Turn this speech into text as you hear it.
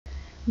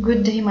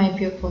Good day, my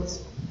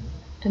pupils.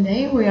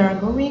 Today we are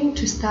going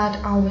to start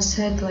our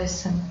third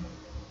lesson.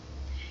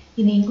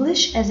 In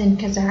English, as in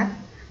Kazakh,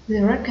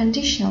 there are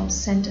conditional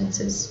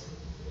sentences.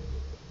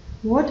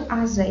 What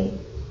are they?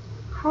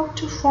 How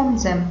to form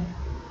them?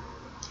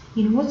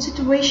 In what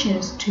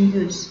situations to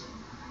use?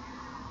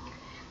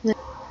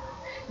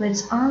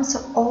 Let's answer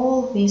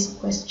all these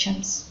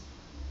questions.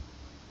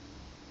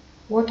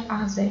 What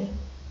are they?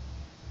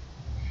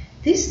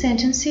 These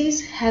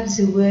sentences have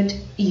the word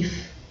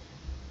if.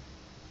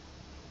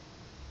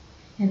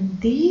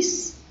 And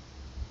these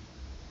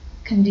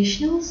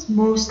conditionals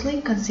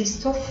mostly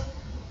consist of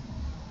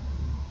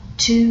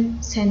two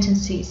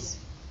sentences.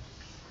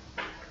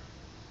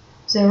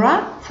 There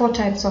are four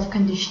types of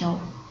conditional: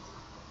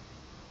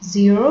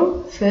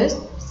 zero, first,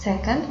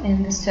 second,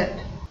 and the third.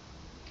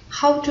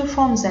 How to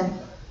form them?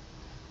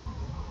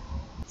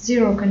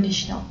 Zero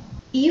conditional.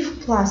 If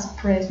plus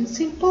present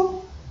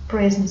simple,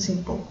 present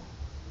simple.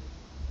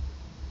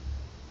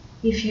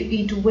 If you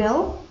eat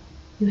well,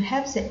 you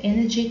have the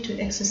energy to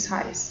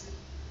exercise.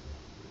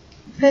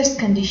 First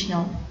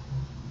conditional.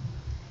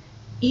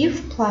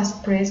 If plus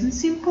present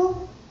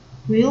simple,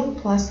 will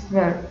plus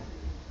verb.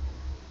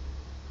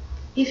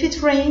 If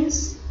it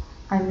rains,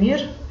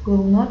 Amir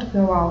will not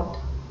go out.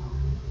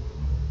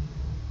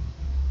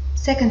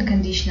 Second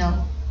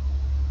conditional.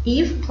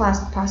 If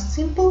plus past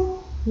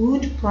simple,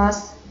 would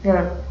plus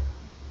verb.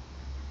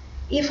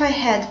 If I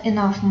had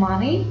enough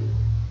money,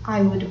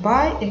 I would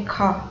buy a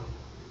car.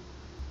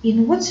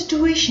 In what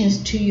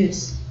situations to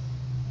use?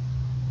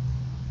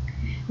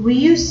 We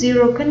use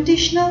zero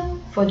conditional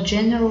for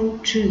general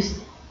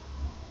truth.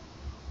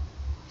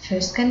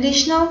 First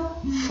conditional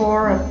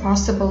for a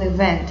possible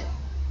event.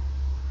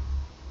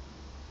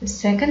 The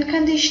second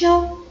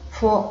conditional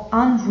for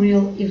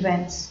unreal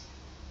events.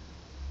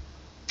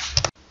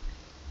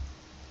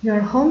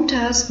 Your home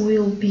task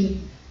will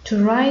be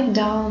to write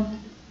down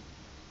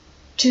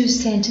two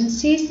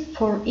sentences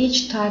for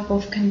each type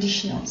of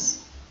conditionals.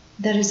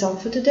 That is all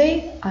for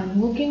today.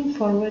 I'm looking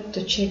forward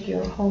to check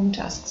your home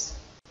tasks.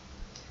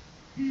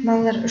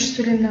 Балалар, үш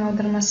сөйлемнің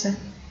аудармасы.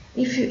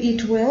 If you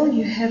eat well,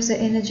 you have the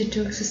energy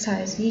to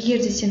exercise. Егер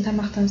де сен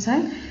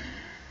тамақтансаң,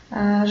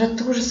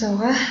 жаттығу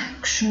жасауға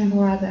күшің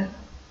болады.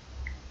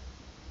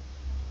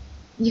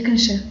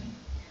 Екінші.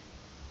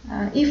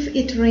 If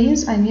it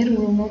rains, Amir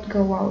will not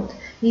go out.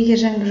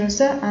 Егер жаңбыр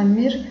жауса,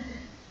 Амир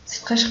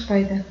сыртқа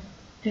шықпайды.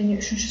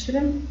 Және үшінші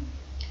сөйлем.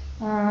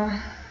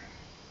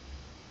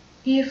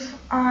 If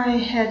I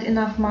had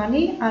enough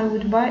money, I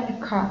would buy a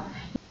car.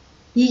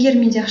 Егер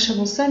менде ақша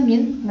болса,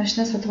 мен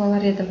машина сатып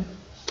алар едім.